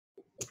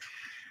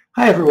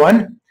Hi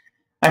everyone,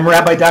 I'm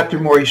Rabbi Dr.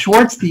 Morey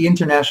Schwartz, the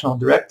International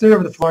Director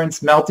of the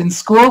Florence Melton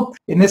School.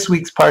 In this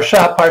week's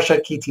Parsha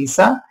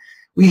Tissa,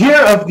 we hear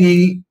of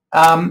the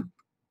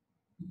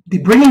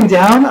bringing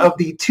down of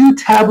the 2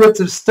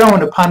 tablets of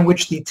stone upon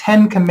which the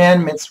 10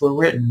 commandments were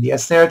written, the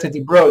Aseret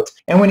Dibrot.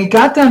 And when he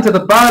got down to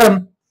the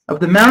bottom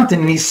of the mountain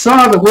and he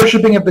saw the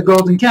worshiping of the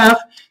golden calf,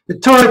 the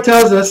Torah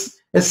tells us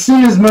as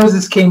soon as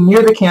Moses came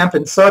near the camp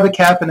and saw the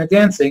calf and the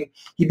dancing,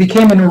 he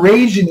became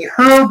enraged and he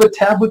hurled the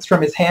tablets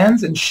from his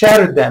hands and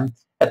shattered them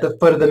at the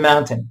foot of the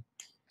mountain.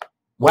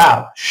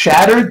 Wow,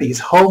 shattered these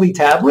holy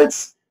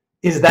tablets?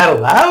 Is that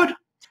allowed?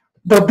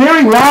 The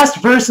very last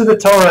verse of the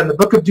Torah in the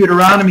book of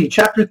Deuteronomy,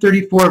 chapter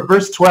 34,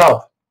 verse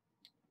 12.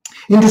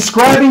 In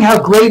describing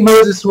how great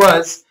Moses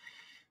was,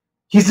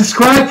 he's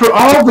described for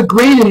all the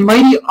great and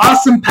mighty,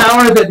 awesome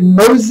power that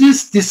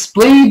Moses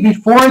displayed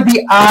before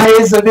the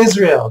eyes of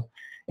Israel.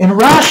 And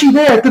Rashi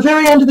there, at the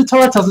very end of the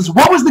Torah, tells us,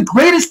 what was the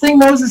greatest thing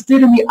Moses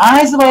did in the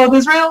eyes of all of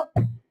Israel?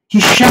 He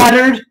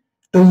shattered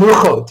the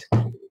luchot.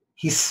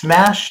 He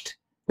smashed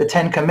the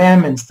 10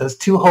 commandments, those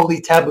 2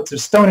 holy tablets of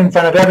stone in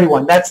front of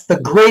everyone. That's the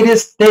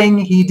greatest thing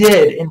he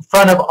did in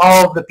front of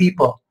all of the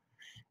people.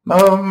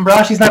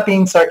 Rashi's not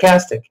being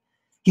sarcastic.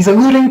 He's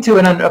alluding to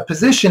a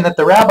position that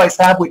the rabbis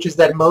have, which is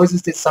that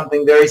Moses did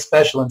something very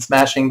special in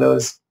smashing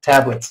those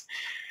tablets.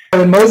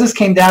 When Moses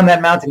came down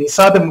that mountain, he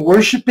saw them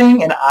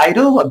worshiping an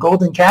idol, a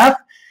golden calf.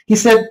 He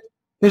said,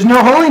 there's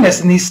no holiness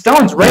in these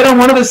stones. Right on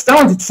one of the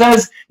stones, it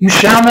says, you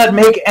shall not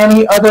make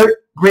any other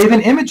graven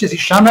images. You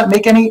shall not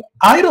make any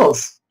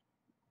idols.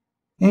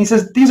 And he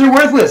says, these are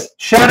worthless.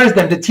 Shatters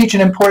them to teach an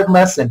important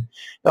lesson.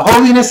 The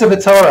holiness of the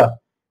Torah,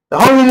 the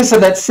holiness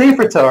of that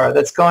Sefer Torah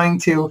that's going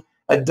to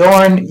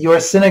adorn your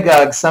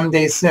synagogue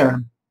someday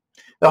soon.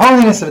 The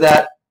holiness of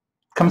that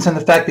comes from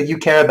the fact that you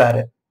care about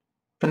it,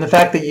 from the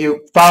fact that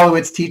you follow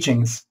its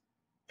teachings,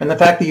 from the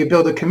fact that you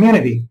build a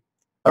community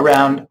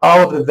around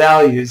all of the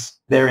values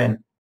therein.